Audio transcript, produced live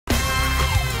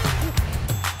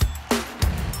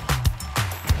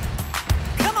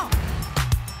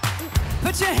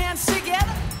Put your hands together.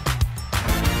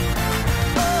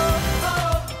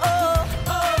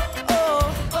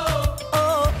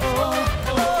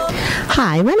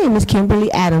 Hi, my name is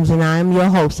Kimberly Adams, and I am your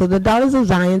host of the Daughters of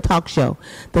Zion talk show.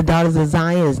 The Daughters of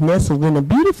Zion is nestled in the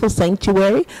beautiful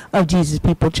sanctuary of Jesus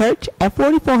People Church at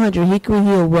 4400 Hickory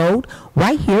Hill Road,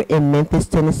 right here in Memphis,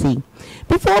 Tennessee.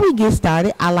 Before we get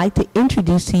started, I'd like to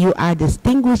introduce to you our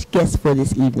distinguished guests for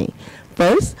this evening.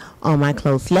 First, on my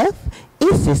close left,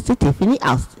 is Sister Tiffany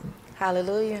Austin.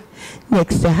 Hallelujah.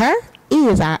 Next to her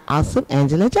is our awesome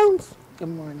Angela Jones. Good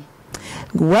morning.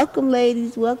 Welcome,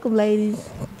 ladies. Welcome, ladies.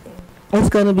 It's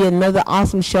going to be another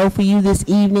awesome show for you this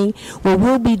evening, where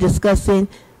we'll be discussing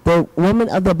the woman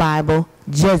of the Bible,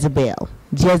 Jezebel.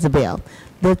 Jezebel.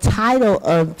 The title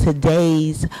of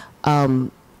today's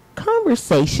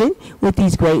conversation with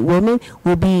these great women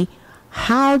will be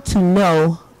How to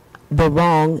Know the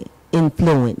Wrong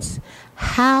Influence.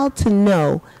 How to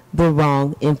know the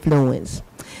wrong influence.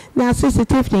 Now, Sister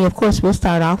Tiffany, of course, we'll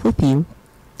start off with you.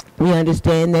 We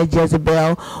understand that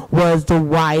Jezebel was the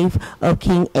wife of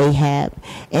King Ahab,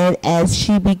 and as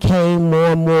she became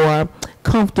more and more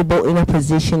comfortable in her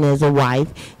position as a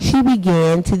wife, she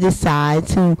began to decide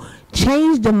to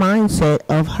change the mindset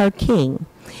of her king,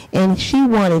 and she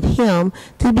wanted him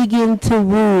to begin to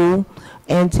rule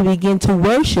and to begin to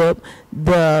worship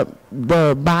the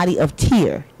body of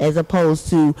Tyre, as opposed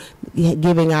to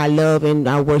giving our love and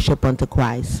our worship unto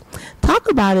Christ. Talk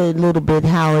about it a little bit,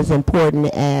 how it's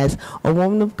important as a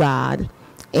woman of God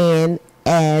and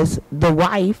as the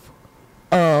wife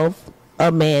of a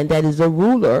man that is a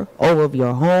ruler over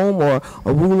your home or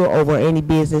a ruler over any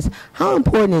business. How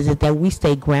important is it that we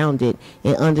stay grounded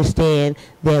and understand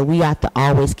that we have to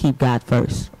always keep God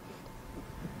first?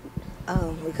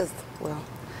 Because, well,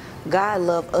 God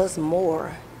loved us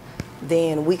more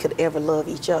than we could ever love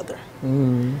each other.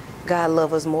 God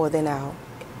loved us more than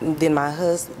my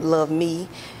husband loved me,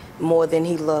 more than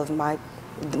my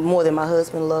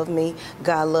husband loved me.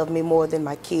 God loved me more than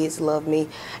my kids loved me.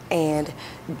 And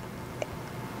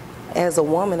as a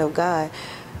woman of God,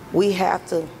 we have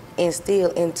to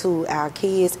instill into our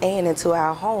kids and into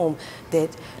our home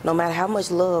that no matter how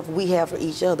much love we have for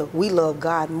each other, we love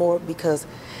God more, because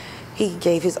He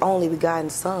gave His only begotten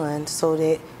Son so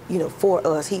that, for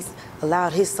us. He's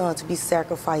allowed His Son to be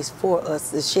sacrificed for us.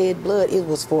 The shed blood, it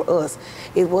was for us.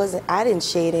 It wasn't, I didn't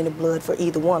shed any blood for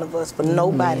either one of us, for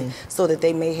nobody, so that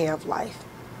they may have life.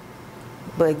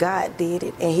 But God did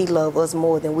it, and He loved us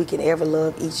more than we can ever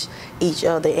love each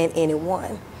other and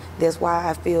anyone. That's why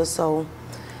I feel so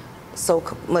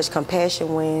much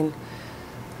compassion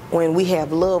when we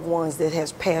have loved ones that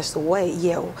has passed away.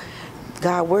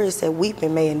 God's word said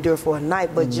weeping may endure for a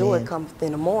night, but joy cometh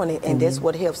in the morning. And that's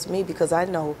what helps me, because I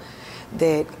know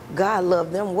that God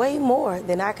loved them way more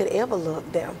than I could ever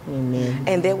love them.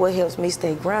 And that what helps me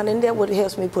stay grounded, and that what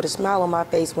helps me put a smile on my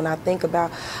face when I think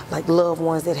about like loved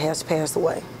ones that has passed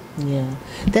away. Yeah,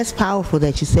 that's powerful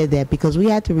that you said that, because we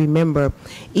have to remember,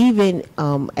 even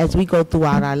as we go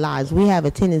throughout our lives, we have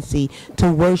a tendency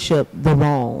to worship the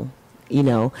wrong,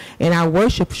 and our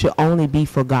worship should only be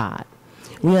for God.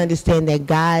 We understand that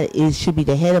God should be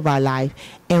the head of our life,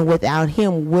 and without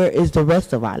Him, where is the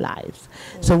rest of our lives?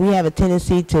 So we have a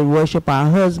tendency to worship our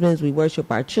husbands, we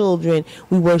worship our children,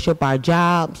 we worship our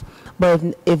jobs. But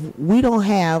if we don't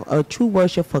have a true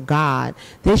worship for God,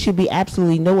 there should be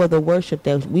absolutely no other worship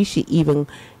that we should even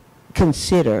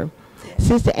consider.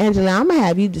 Sister Angela, I'm going to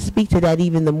have you to speak to that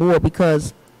even the more,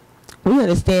 because we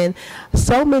understand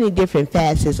so many different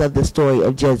facets of the story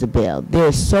of Jezebel.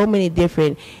 There's so many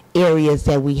different areas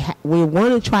that we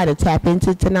want to try to tap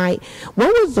into tonight. What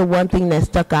was the one thing that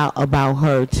stuck out about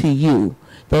her to you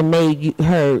that made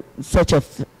her such a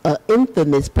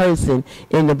infamous person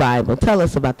in the Bible? Tell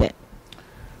us about that.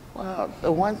 Well,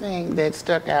 the one thing that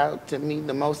stuck out to me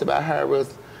the most about her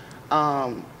was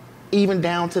even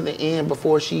down to the end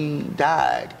before she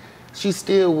died, she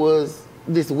still was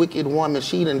this wicked woman.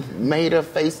 She done made her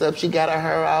face up. She got her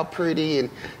hair all pretty, and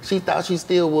she thought she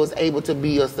still was able to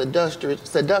be a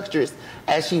seductress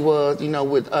as she was,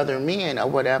 with other men or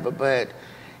whatever.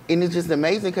 And it's just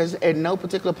amazing, because at no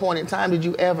particular point in time did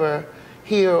you ever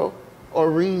hear or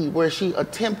read where she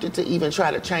attempted to even try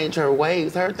to change her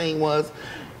ways. Her thing was,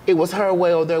 it was her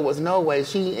way or there was no way.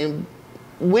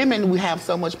 Women, we have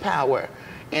so much power,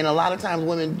 and a lot of times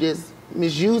women just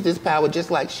misuse this power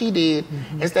just like she did.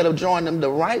 Instead of drawing them the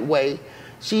right way,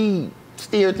 she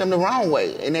steered them the wrong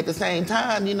way. And at the same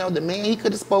time, the man, he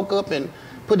could have spoke up and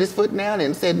put his foot down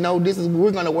and said, no,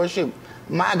 we're going to worship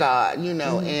my God,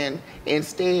 and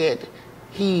instead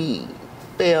he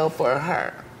fell for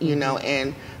her,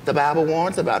 and the Bible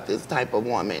warns about this type of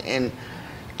woman. And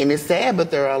And it's sad,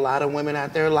 but there are a lot of women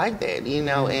out there like that, you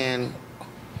know, and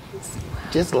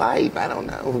just life, I don't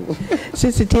know.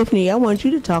 Sister Tiffany, I want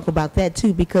you to talk about that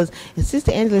too, because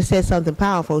Sister Angela said something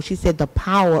powerful. She said the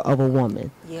power of a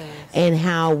woman. Yes. And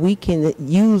how we can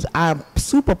use our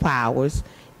superpowers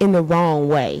in the wrong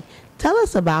way. Tell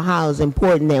us about how it's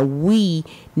important that we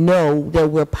know that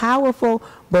we're powerful,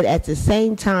 but at the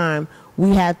same time,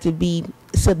 we have to be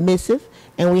submissive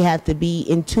and we have to be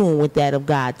in tune with that of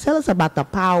God. Tell us about the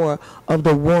power of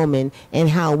the woman and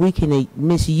how we can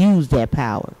misuse that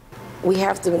power. We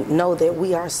have to know that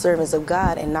we are servants of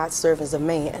God and not servants of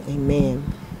man.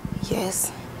 Amen.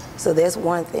 Yes. So that's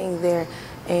one thing there.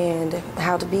 And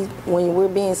how to be, when we're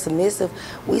being submissive,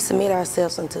 we submit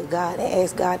ourselves unto God and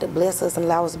ask God to bless us and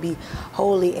allow us to be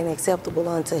holy and acceptable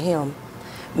unto Him.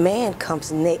 Man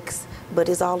comes next, but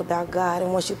it's all about God.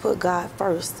 And once you put God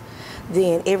first,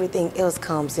 then everything else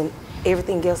comes, and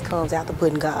everything else comes after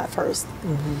putting God first.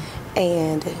 Mm-hmm.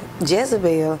 And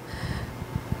Jezebel,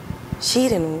 she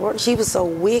didn't work. She was so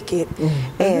wicked,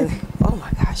 mm-hmm. and oh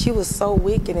my gosh, she was so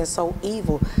wicked and so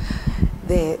evil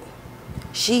that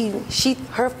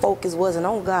her focus wasn't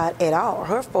on God at all.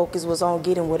 Her focus was on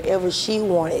getting whatever she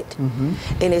wanted. Mm-hmm.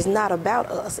 And it's not about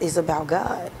us, it's about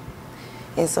God.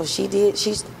 And so she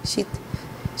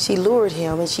lured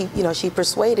him, and she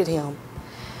persuaded him.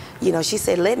 She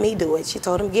said, let me do it. She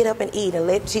told him, get up and eat,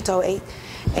 and she told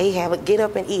Ahab, get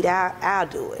up and eat, I'll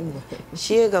do it.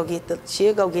 She'll go get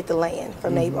the land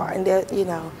from mm-hmm.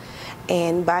 Nabal.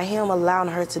 And by him allowing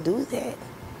her to do that,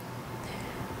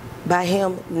 by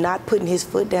him not putting his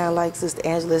foot down, like Sister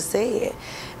Angela said,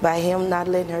 by him not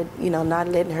letting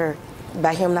her,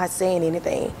 by him not saying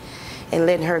anything and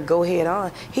letting her go head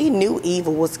on, he knew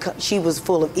she was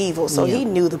full of evil. So yeah.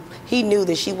 he knew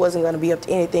that she wasn't going to be up to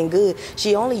anything good.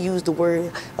 She only used the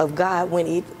word of God when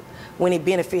it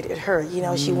benefited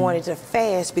her. She wanted to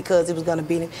fast because it was going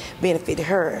to benefit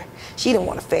her. She didn't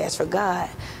want to fast for God.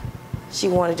 She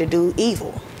wanted to do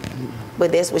evil.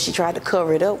 But that's what she tried to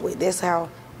cover it up with.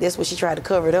 That's what she tried to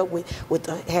cover it up with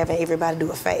having everybody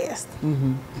do a fast.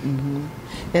 Mm-hmm. Mm-hmm.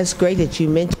 That's great that you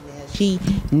mentioned that. She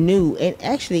knew, and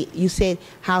actually you said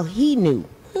how he knew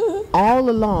mm-hmm. all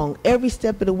along, every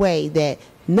step of the way, that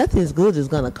nothing good is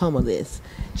going to come of this.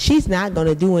 She's not going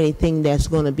to do anything that's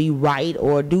going to be right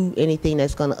or do anything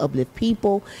that's going to uplift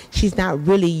people. She's not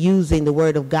really using the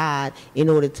word of God in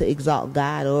order to exalt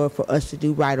God or for us to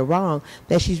do right or wrong.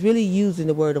 That she's really using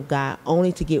the word of God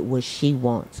only to get what she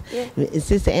wants. Yeah. And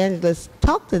Sister Angela,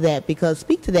 speak to that,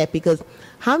 because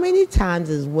how many times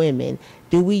as women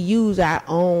do we use our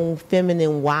own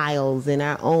feminine wiles and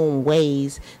our own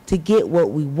ways to get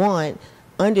what we want,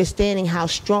 understanding how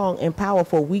strong and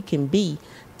powerful we can be?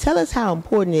 Tell us how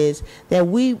important it is that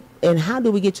and how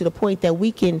do we get to the point that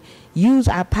we can use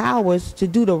our powers to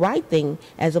do the right thing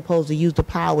as opposed to use the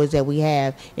powers that we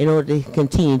have in order to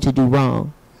continue to do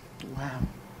wrong? Wow.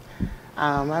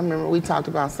 I remember we talked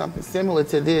about something similar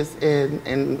to this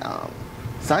in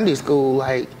Sunday school.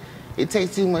 Like, it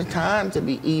takes too much time to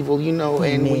be evil, Amen.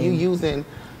 And when you're using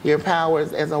your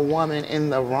powers as a woman in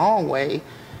the wrong way,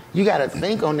 you got to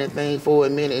think on that thing for a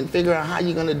minute and figure out how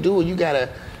you're going to do it. You got to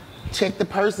check the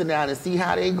person out and see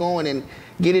how they going and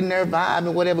get in their vibe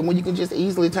and whatever, when you can just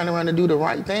easily turn around and do the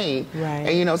right thing. Right.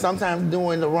 And, sometimes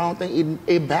doing the wrong thing,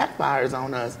 it backfires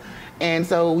on us. And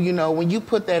so, when you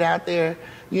put that out there,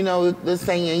 the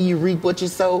saying, you reap what you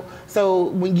sow. So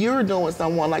when you're doing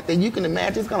someone like that, you can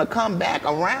imagine it's going to come back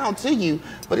around to you,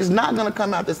 but it's not going to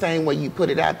come out the same way you put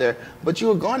it out there. But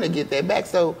you're going to get that back.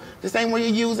 So the same way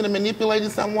you're using and manipulating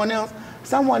someone else is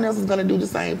going to do the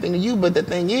same thing to you. But the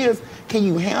thing is, can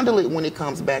you handle it when it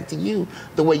comes back to you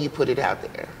the way you put it out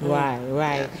there? Right.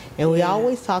 Yeah. And we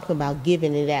always talk about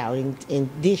giving it out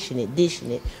and dishing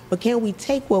it. But can we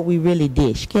take what we really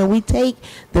dish? Can we take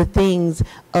the things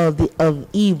of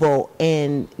evil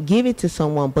and give it to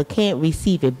someone but can't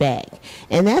receive it back?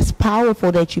 And that's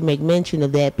powerful that you make mention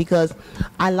of that, because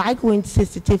I like when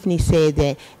Sister Tiffany said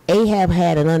that Ahab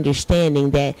had an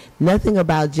understanding that nothing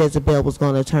about Jezebel was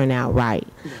going to turn out right.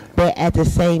 But at the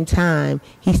same time,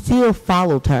 he still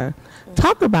followed her.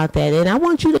 Talk about that. And I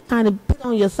want you to kind of put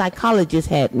on your psychologist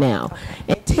hat now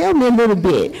and tell me a little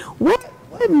bit.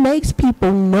 What makes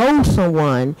people know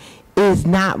someone is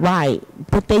not right,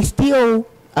 but they still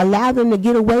allow them to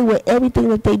get away with everything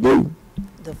that they do?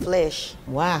 The flesh.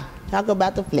 Wow. Talk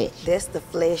about the flesh. That's the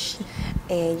flesh.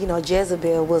 And,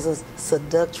 Jezebel was a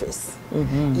seductress,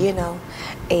 mm-hmm.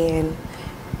 And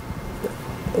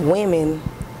women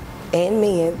and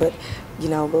men, but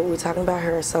we're talking about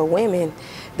her. So women,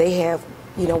 they have,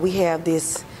 we have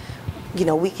this,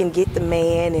 we can get the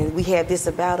man, and we have this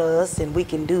about us, and we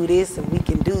can do this, and we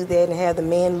can do do that and have the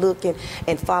man looking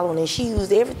and following. And she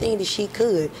used everything that she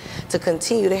could to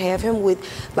continue to have him with,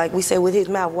 like we say, with his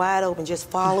mouth wide open, just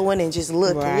following and just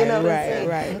looking. Right, you know what I'm right, saying?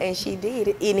 right. And she did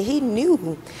it. And he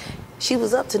knew she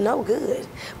was up to no good.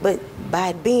 But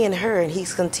by being her, and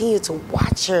he's continued to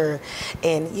watch her.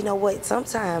 And you know what?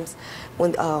 Sometimes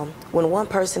when one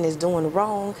person is doing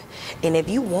wrong, and if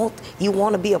you want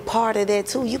to be a part of that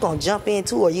too, you're gonna jump in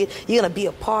too, or you're gonna be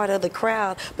a part of the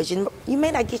crowd. But you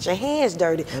may not get your hands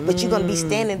dirty, but you're gonna be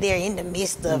standing there in the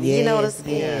midst of it. You know what I'm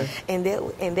saying?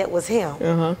 Yeah. And that was him.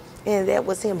 Uh-huh. And that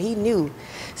was him. He knew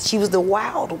she was the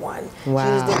wild one. Wow.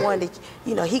 She was the one that,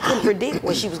 he couldn't predict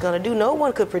what she was going to do. No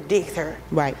one could predict her.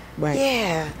 Right, right.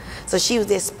 Yeah. So she was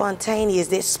that spontaneous,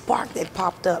 that spark that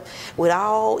popped up with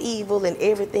all evil and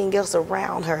everything else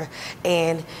around her.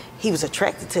 And he was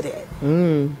attracted to that.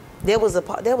 Mm. There was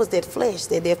that flesh.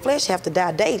 That flesh have to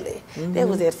die daily. Mm-hmm. There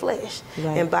was that flesh.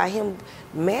 Right. And by him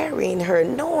marrying her,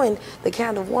 knowing the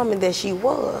kind of woman that she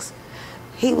was,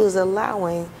 he was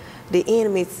allowing the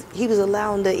enemy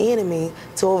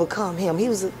to overcome him. He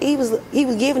was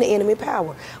giving the enemy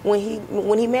power.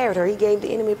 When he married her, he gave the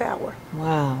enemy power.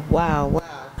 Wow.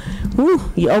 Woo,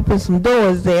 you opened some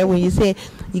doors there when you said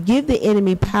you give the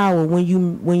enemy power when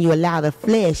you allow the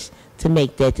flesh to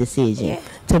make that decision,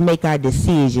 to make our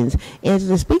decisions. And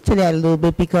to speak to that a little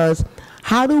bit, because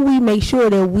how do we make sure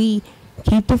that we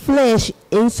keep the flesh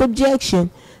in subjection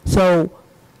so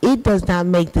it does not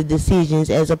make the decisions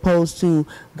as opposed to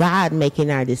God making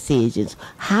our decisions?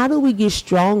 How do we get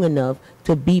strong enough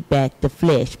to beat back the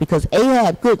flesh? Because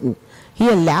Ahab couldn't. He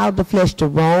allowed the flesh to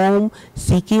roam,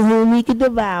 seeking whom he could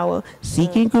devour,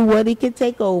 seeking what he could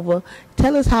take over.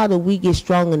 Tell us, how do we get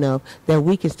strong enough that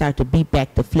we can start to beat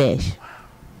back the flesh?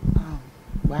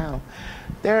 Wow.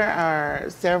 There are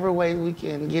several ways we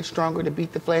can get stronger to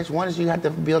beat the flesh. One is you have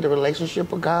to build a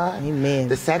relationship with God. Amen.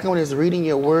 The second one is reading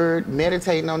your word,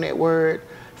 meditating on that word.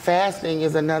 Fasting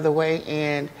is another way.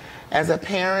 And as a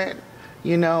parent,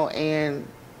 and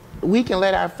we can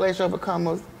let our flesh overcome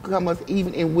us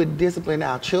even with discipline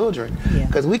our children.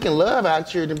 Because we can love our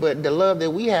children, but the love that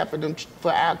we have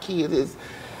for our kids is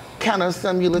kind of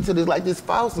similar to this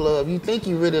false love. You think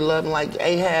you really love them, like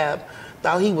Ahab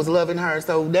thought he was loving her.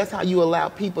 So that's how you allow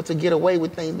people to get away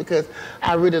with things, because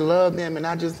I really love them and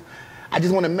I just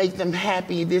want to make them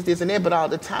happy, this and that. But all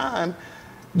the time,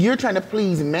 you're trying to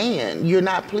please man. You're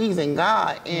not pleasing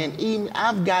God. And even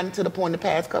I've gotten to the point in the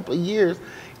past couple of years,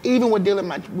 even with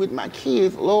dealing with my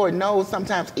kids, Lord knows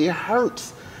sometimes it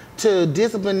hurts to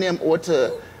discipline them or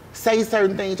to say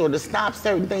certain things or to stop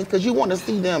certain things, because you want to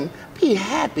see them be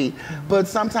happy. But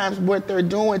sometimes what they're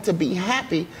doing to be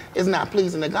happy is not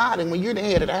pleasing to God. And when you're the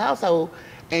head of the household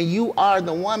and you are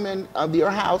the woman of your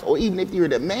house, or even if you're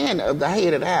the man of the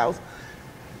head of the house,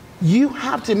 you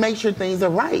have to make sure things are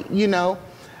right,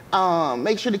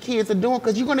 make sure the kids are doing,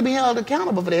 because you're going to be held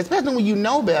accountable for that, especially when you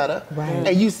know better. Right.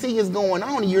 And you see it's going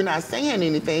on and you're not saying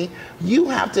anything. You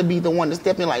have to be the one to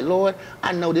step in like, Lord,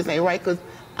 I know this ain't right, because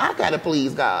I got to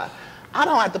please God. I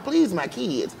don't have to please my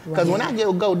kids, because when I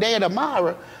go there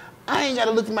tomorrow, I ain't got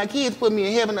to look for my kids put me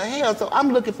in heaven or hell. So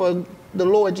I'm looking for the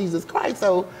Lord Jesus Christ.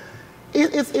 So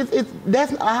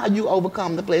that's how you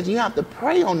overcome the flesh. You have to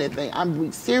pray on that thing.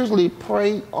 We seriously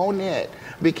pray on that,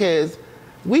 because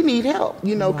we need help,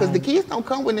 because the kids don't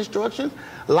come with instructions.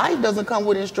 Life doesn't come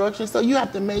with instructions. So you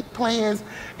have to make plans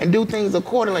and do things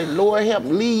accordingly. Lord, help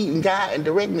lead and guide and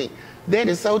direct me. That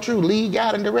is so true. Lead,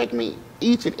 guide, and direct me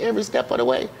each and every step of the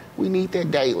way. We need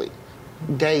that daily.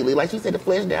 Like you said, the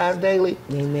flesh dies daily.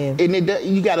 Amen. And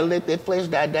you got to let that flesh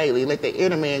die daily. Let the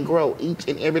inner man grow each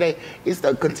and every day. It's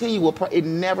a continual it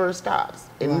never stops.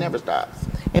 It never stops.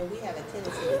 And we have a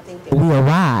tendency to think that We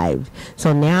arrived.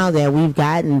 So now that we've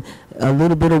gotten a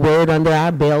little bit of word under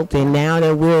our belt, and now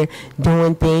that we're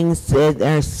doing things that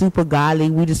are super godly,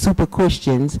 we're the super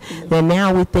Christians, then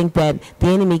now we think that the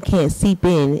enemy can't seep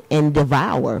in and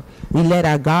devour. We let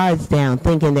our guards down,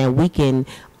 thinking that we can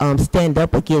stand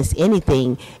up against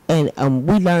anything. And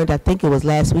we learned, I think it was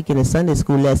last week in a Sunday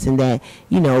school lesson, that,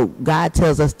 God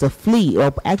tells us to flee,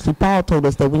 or actually Paul told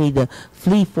us that we need to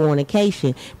flee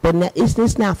fornication. But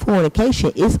it's not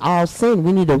fornication, it's all sin.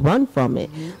 We need to run from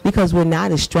it, because we're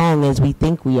not as strong as we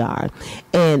think we are.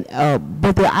 And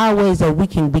but there are ways that we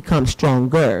can become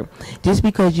stronger. Just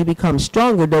because you become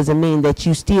stronger doesn't mean that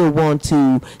you still want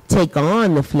to take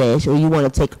on the flesh, or you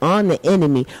want to take on the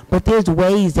enemy. But there's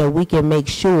ways that we can make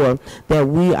sure sure that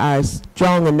we are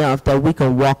strong enough that we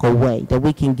can walk away, that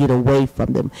we can get away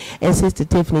from them. And Sister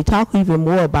Tiffany, talk even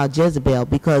more about Jezebel,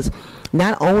 because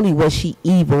not only was she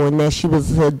evil and that she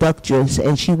was a seductress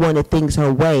and she wanted things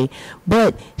her way,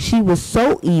 but she was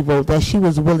so evil that she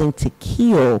was willing to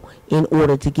kill in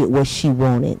order to get what she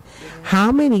wanted.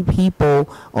 How many people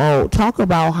talk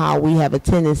about how we have a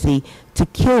tendency to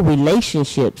kill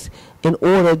relationships in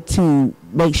order to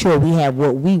make sure we have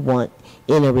what we want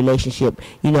in a relationship?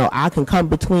 You know, I can come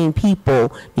between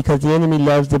people because the enemy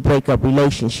loves to break up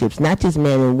relationships, not just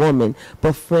man and woman,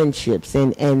 but friendships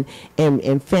and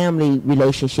family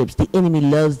relationships. The enemy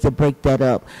loves to break that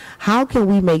up. How can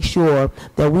we make sure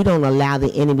that we don't allow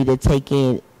the enemy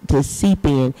to seep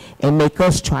in and make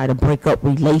us try to break up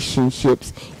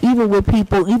relationships, even with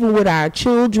people, even with our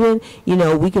children? You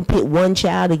know, we can pit one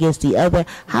child against the other.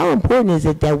 How important is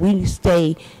it that we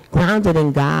stay grounded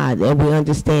in God and we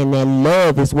understand that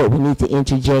love is what we need to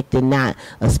interject and not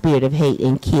a spirit of hate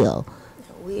and kill?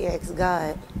 We ask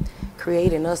God,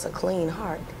 creating us a clean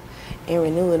heart and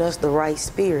renewing us the right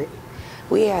spirit.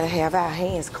 We got to have our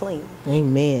hands clean.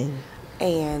 Amen.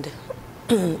 And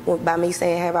by me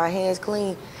saying have our hands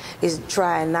clean is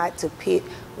trying not to pin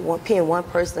one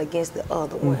person against the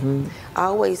other one. I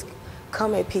always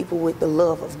come at people with the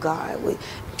love of God.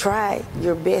 Try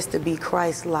your best to be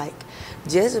Christ-like.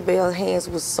 Jezebel's hands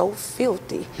was so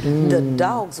filthy, the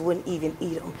dogs wouldn't even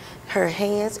eat them. Her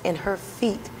hands and her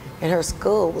feet and her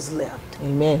skull was left.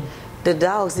 Amen. The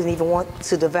dogs didn't even want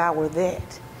to devour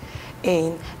that.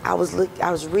 And I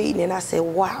was reading and I said,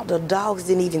 wow, the dogs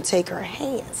didn't even take her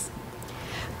hands,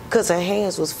 because her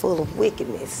hands was full of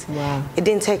wickedness. Wow. It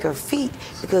didn't take her feet,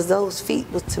 because those feet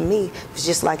was, to me, was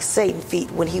just like Satan's feet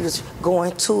when he was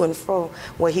going to and fro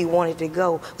where he wanted to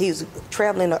go. He was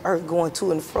traveling the earth going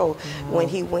to and fro when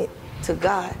he went to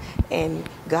God. And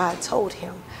God told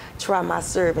him, try my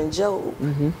servant Job.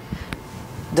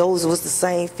 Those was the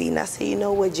same feet. And I said, you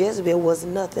know what? Jezebel was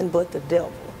nothing but the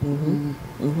devil.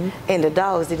 And the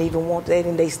dogs didn't even want that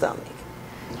in their stomach.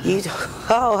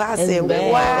 I said,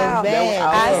 wow.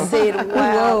 I said,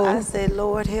 wow. I said,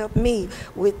 Lord, help me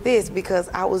with this, because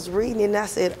I was reading and I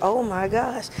said, oh my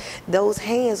gosh, those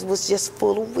hands was just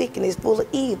full of wickedness, full of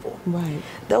evil. Right.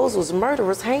 Those was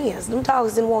murderous hands. Them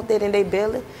dogs didn't want that in their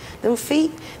belly. Them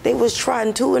feet, they was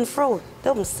trotting to and fro.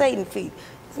 Them Satan feet.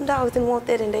 Them dogs didn't want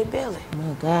that in their belly.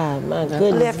 My God, my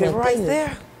goodness. Left it right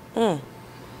there.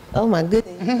 Oh my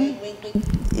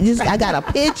goodness. I got a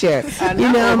picture,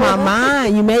 you know, in my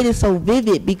mind. You made it so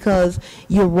vivid, because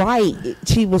you're right.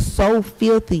 She was so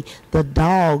filthy. The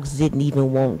dogs didn't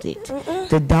even want it.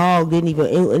 The dog didn't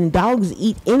even, and dogs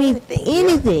eat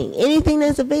anything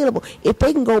that's available. If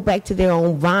they can go back to their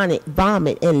own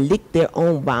vomit and lick their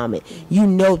own vomit, you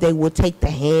know they will take the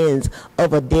hands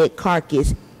of a dead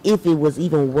carcass if it was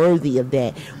even worthy of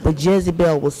that. But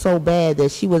Jezebel was so bad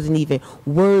that she wasn't even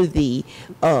worthy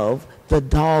of the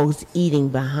dogs eating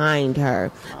behind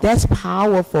her. That's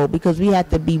powerful, because we have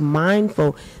to be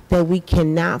mindful that we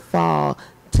cannot fall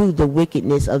to the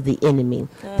wickedness of the enemy,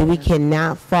 that we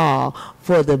cannot fall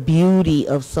for the beauty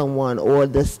of someone or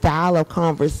the style of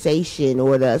conversation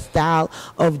or the style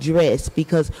of dress,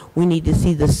 because we need to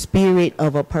see the spirit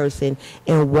of a person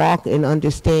and walk and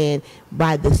understand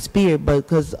by the spirit,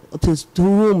 because to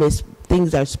whom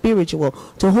things are spiritual,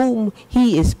 to whom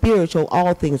he is spiritual,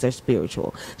 all things are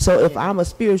spiritual. So if I'm a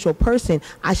spiritual person,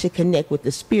 I should connect with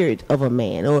the spirit of a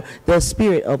man or the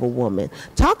spirit of a woman.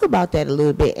 Talk about that a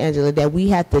little bit, Angela, that we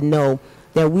have to know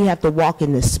that we have to walk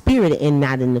in the spirit and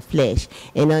not in the flesh,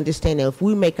 and understand that if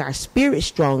we make our spirit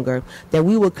stronger, that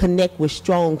we will connect with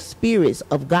strong spirits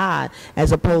of God,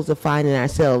 as opposed to finding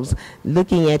ourselves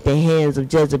looking at the hands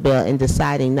of Jezebel and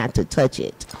deciding not to touch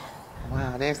it.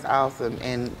 Wow, that's awesome.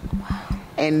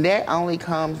 And that only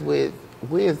comes with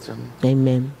wisdom.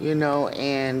 Amen. You know,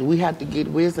 and we have to get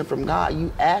wisdom from God.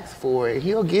 You ask for it,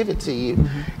 he'll give it to you.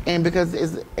 And because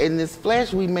in this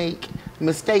flesh we make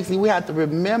mistakes, we have to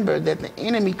remember that the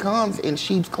enemy comes in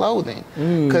sheep's clothing.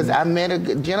 Because I met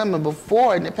a gentleman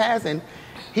before in the past, and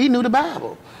he knew the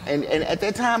Bible. And at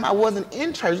that time, I wasn't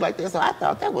in church like that, so I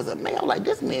thought that was a man. I was like,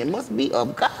 this man must be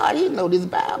of God. He know this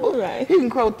Bible. Right. He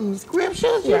can quote through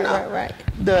scriptures, you know. Right.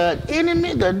 The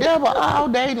enemy, the devil, all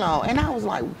day long. And I was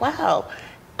like, wow.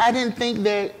 I didn't think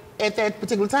that at that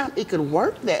particular time it could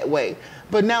work that way.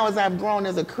 But now as I've grown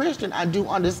as a Christian, I do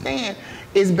understand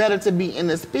it's better to be in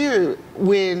the spirit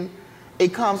when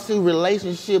it comes to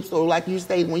relationships, or like you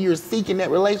say, when you're seeking that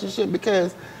relationship,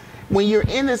 because When you're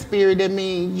in the spirit, that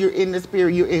means you're in the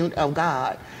spirit, you're in of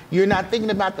God. You're not thinking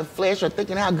about the flesh or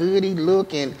thinking how good he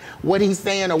look and what he's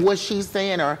saying or what she's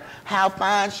saying or how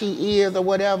fine she is or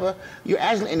whatever. You're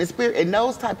actually in the spirit, and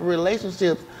those type of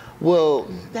relationships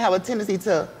will have a tendency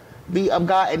to be of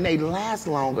God, and they last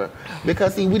longer.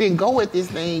 Because see, we didn't go at this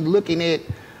thing looking at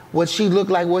what she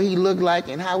looked like, what he looked like,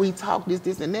 and how he talked,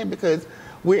 this, and that, because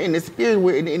we're in the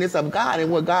spirit, and it's of God,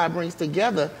 and what God brings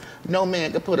together, no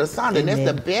man can put asunder. And that's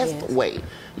the best way,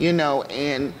 you know.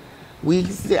 And we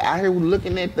sit out here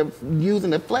looking at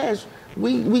using the flesh.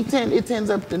 It tends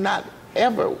up to not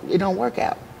ever. It don't work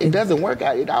out. It doesn't work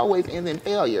out. It always ends in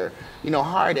failure. You know,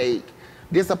 heartache,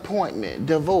 disappointment,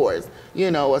 divorce.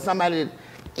 You know, or somebody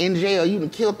in jail, you done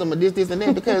killed them, or this, and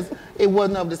that, because it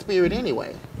wasn't of the spirit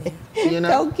anyway. You know,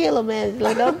 don't kill them,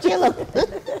 Angela. Don't kill them.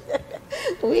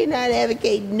 We're not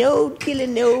advocating no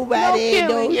killing nobody,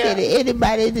 sending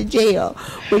anybody to jail.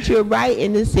 But you're right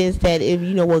in the sense that if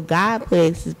you know what God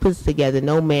puts together,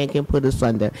 no man can put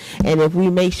asunder. And if we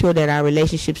make sure that our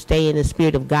relationships stay in the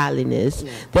spirit of godliness,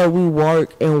 that we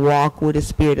work and walk with a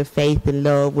spirit of faith and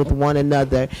love with one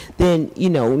another, then you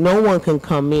know no one can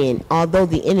come in, although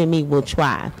the enemy will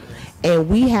try. And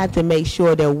we have to make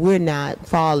sure that we're not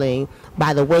falling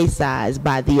by the wayside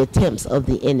by the attempts of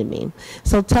the enemy.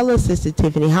 So tell us, Sister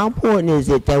Tiffany, how important is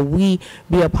it that we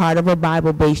be a part of a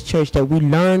Bible-based church, that we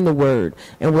learn the word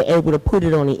and we're able to put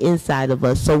it on the inside of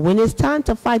us, so when it's time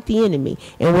to fight the enemy,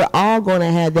 and we're all going to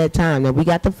have that time that we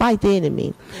got to fight the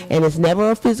enemy, and it's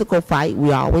never a physical fight,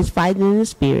 we always fighting in the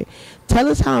spirit. Tell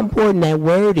us how important that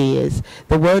word is,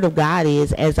 the word of God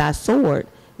is, as our sword,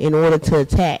 in order to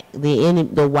attack the enemy,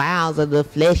 the wiles of the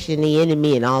flesh and the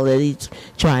enemy and all that he's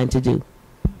trying to do.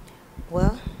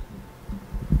 Well,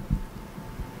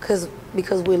 because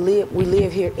we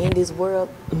live here in this world,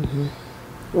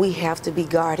 we have to be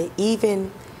guarded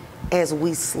even as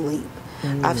we sleep.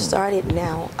 I've started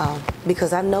now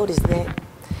because I noticed that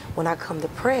when I come to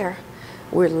prayer,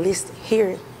 we're listening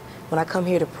here. When I come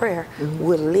here to prayer,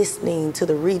 we're listening to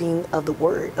the reading of the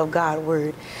word of God's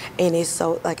word, and it's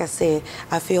so, like I said,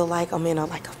 I feel like I'm in a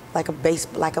like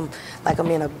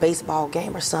I'm in a baseball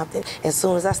game or something. As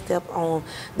soon as I step on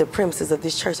the premises of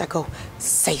this church, I go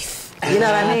safe. You know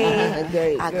what I mean?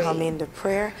 Great. Come into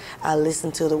prayer, I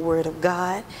listen to the word of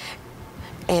God,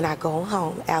 and I go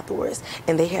home afterwards,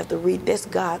 and they have to read this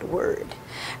God's word,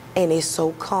 and it's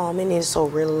so calming and it's so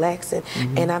relaxing,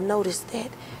 and I've noticed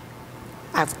that.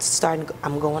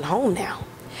 I'm going home now.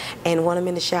 And when I'm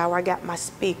in the shower, I got my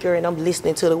speaker and I'm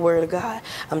listening to the word of God.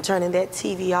 I'm turning that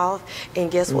TV off,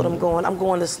 and guess what I'm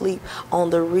going to sleep on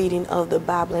the reading of the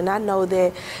Bible. And I know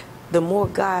that the more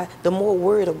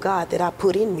word of God that I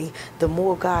put in me, the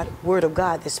more word of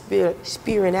God that's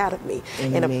spewing out of me.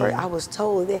 And I was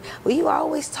told that, well, you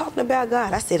always talking about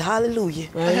God. I said, hallelujah,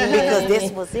 because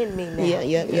that's what's in me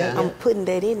now. I'm putting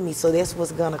that in me, so that's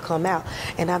what's going to come out.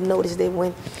 And I've noticed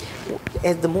that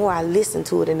as the more I listen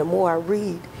to it and the more I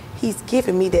read, he's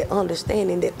giving me that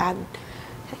understanding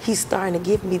he's starting to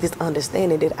give me this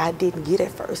understanding that I didn't get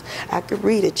at first. I could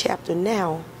read a chapter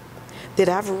now that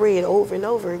I've read over and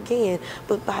over again,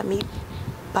 but by me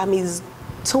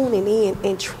tuning in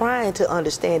and trying to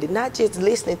understand it, not just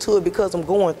listening to it because I'm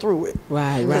going through it.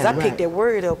 Right. Because I picked that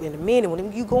word up in a minute.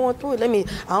 When you going through it, I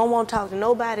don't want to talk to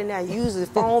nobody now. Usually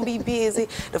the phone be busy,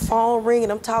 the phone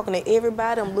ringing, I'm talking to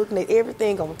everybody, I'm looking at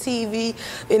everything on TV,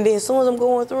 and then as soon as I'm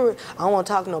going through it, I don't want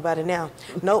to talk to nobody now.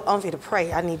 Nope, I'm here to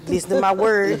pray. I need to listen to my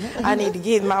word. I need to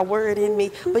get my word in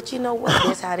me. But you know what?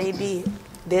 That's how they did.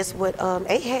 That's what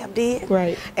Ahab did.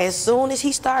 Right. As soon as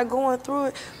he started going through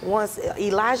it, once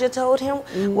Elijah told him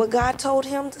what God told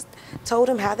him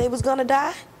how they was gonna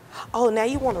die. Oh, now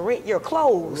you want to rent your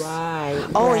clothes. Right.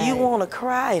 Oh, you want to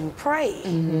cry and pray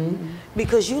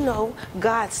because you know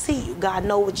God see you. God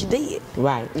know what you did.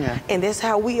 Right. Yeah. And that's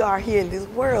how we are here in this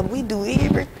world. We do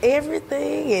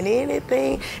everything and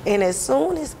anything, and as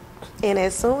soon as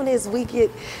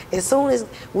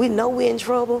we know we're in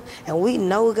trouble and we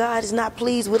know God is not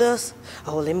pleased with us,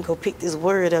 oh, let me go pick this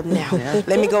word up now.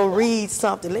 Let me go read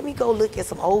something. Let me go look at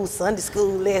some old Sunday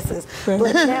school lessons.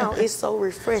 But now it's so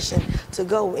refreshing to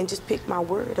go and just pick my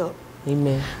word up.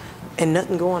 Amen. And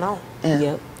nothing going on.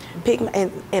 Yep. Pick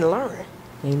and learn.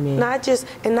 Amen. Not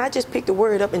just pick the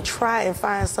word up and try and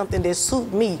find something that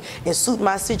suit me and suit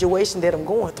my situation that I'm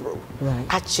going through. Right.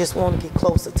 I just want to get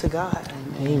closer to God.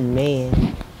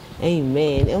 Amen.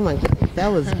 Amen. Oh my God, that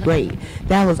was great.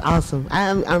 That was awesome.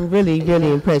 I'm really,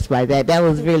 really impressed by that. That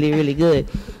was really, really good.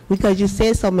 because you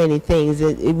said so many things.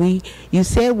 You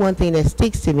said one thing that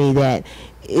sticks to me, that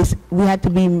we have to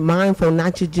be mindful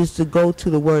not just to go to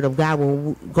the Word of God when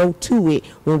we go to it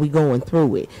when we're going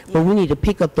through it, but we need to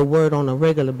pick up the Word on a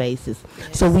regular basis,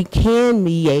 so we can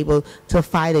be able to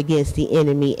fight against the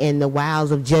enemy and the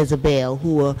wiles of Jezebel,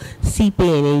 who will seep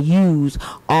in and use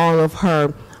all of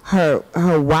her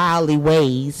wildly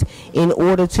ways in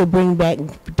order to bring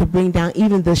down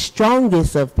even the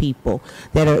strongest of people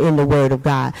that are in the Word of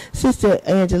God. Sister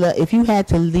Angela, if you had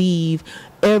to leave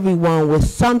everyone with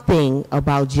something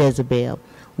about Jezebel,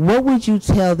 what would you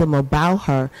tell them about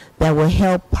her that will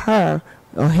help her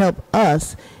or help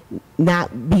us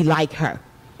not be like her?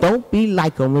 Don't be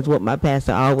like them, is what my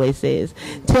pastor always says.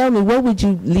 Tell me, what would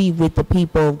you leave with the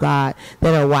people of God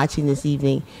that are watching this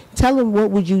evening? Tell them, what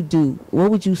would you do?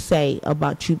 What would you say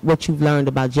about what you've learned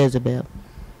about Jezebel?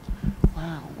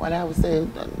 Wow, what I would say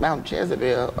about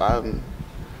Jezebel,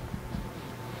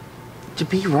 to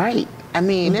be right. I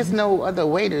mean, there's no other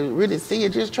way to really see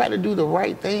it. Just try to do the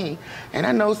right thing. And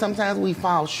I know sometimes we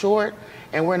fall short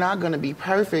and we're not going to be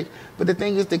perfect, but the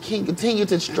thing is to continue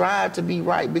to strive to be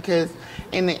right, because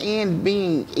in the end,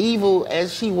 being evil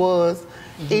as she was,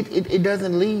 it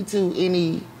doesn't lead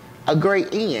to a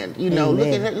great end. You know,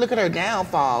 look at her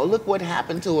downfall. Look what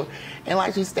happened to her. And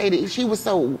like she stated, she was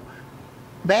so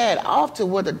bad off to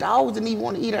where the dogs didn't even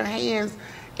want to eat her hands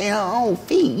and her own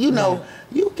feet. You know,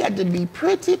 you got to be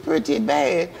pretty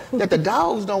bad that the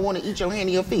dogs don't want to eat your hand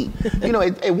and your feet. You know,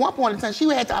 at one point in time, she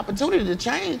had the opportunity to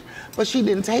change, but she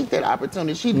didn't take that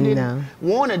opportunity. She didn't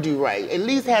want to do right. At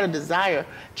least had a desire,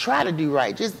 try to do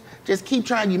right. Just keep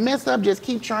trying. You mess up, just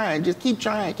keep trying. Just keep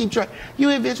trying. You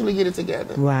eventually get it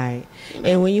together. Right. You know?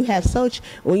 And when you have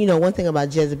one thing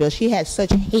about Jezebel, she had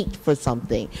such hate for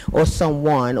something or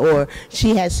someone, or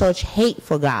she had such hate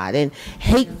for God and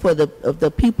hate for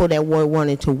the people that were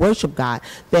wanting to worship God,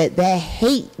 that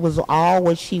hate was all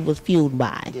what she was fueled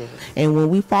by. Yes. And when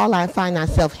we find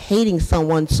ourselves hating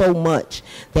someone so much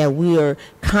that we are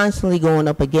constantly going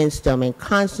up against them and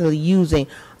constantly using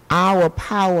our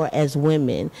power as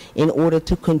women in order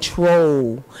to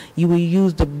control. You will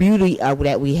use the beauty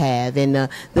that we have and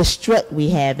the strut we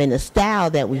have and the style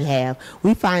that we have.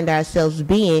 We find ourselves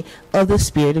being of the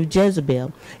spirit of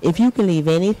Jezebel. If you can leave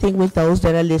anything with those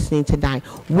that are listening tonight,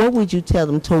 what would you tell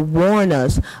them to warn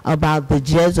us about the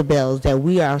Jezebels that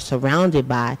we are surrounded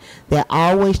by, that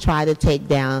always try to take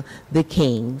down the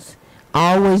kings?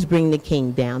 Always bring the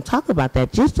king down. Talk about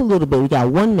that just a little bit. We got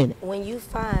 1 minute. When you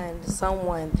find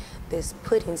someone that's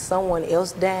putting someone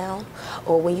else down,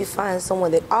 or when you find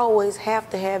someone that always have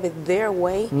to have it their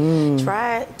way,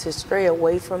 try to stray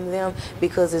away from them,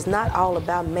 because it's not all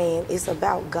about man, it's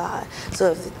about God.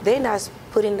 So if they're not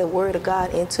putting the word of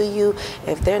God into you,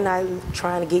 if they're not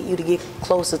trying to get you to get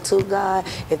closer to God,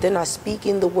 if they're not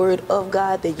speaking the word of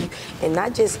God, and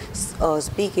not just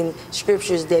speaking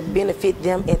scriptures that benefit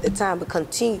them at the time, but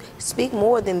continue, speak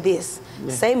more than this.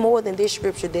 Yeah. Say more than this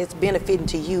scripture that's benefiting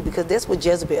to you, because that's what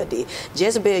Jezebel did.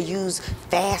 Jezebel used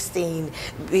fasting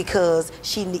because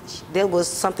there was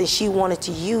something she wanted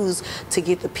to use to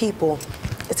get the people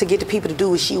to do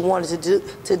what she wanted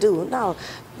to do. No,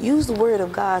 use the word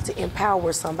of God to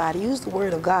empower somebody. Use the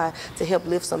word of God to help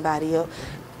lift somebody up.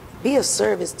 Be of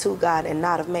service to God and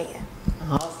not of man.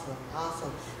 Awesome.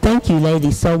 Thank you,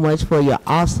 ladies, so much for your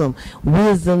awesome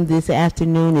wisdom this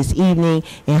afternoon, this evening,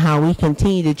 and how we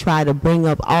continue to try to bring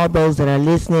up all those that are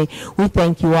listening. We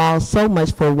thank you all so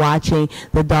much for watching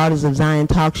the Daughters of Zion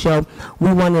talk show.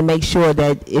 We want to make sure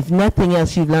that if nothing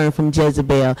else you learn from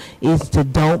Jezebel is to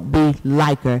don't be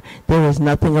like her. There was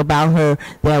nothing about her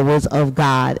that was of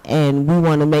God, and we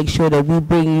want to make sure that we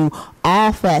bring you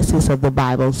all facets of the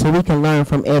Bible so we can learn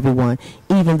from everyone,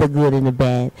 even the good and the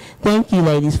bad. Thank you,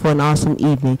 ladies, for an awesome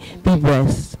evening. Be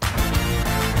blessed.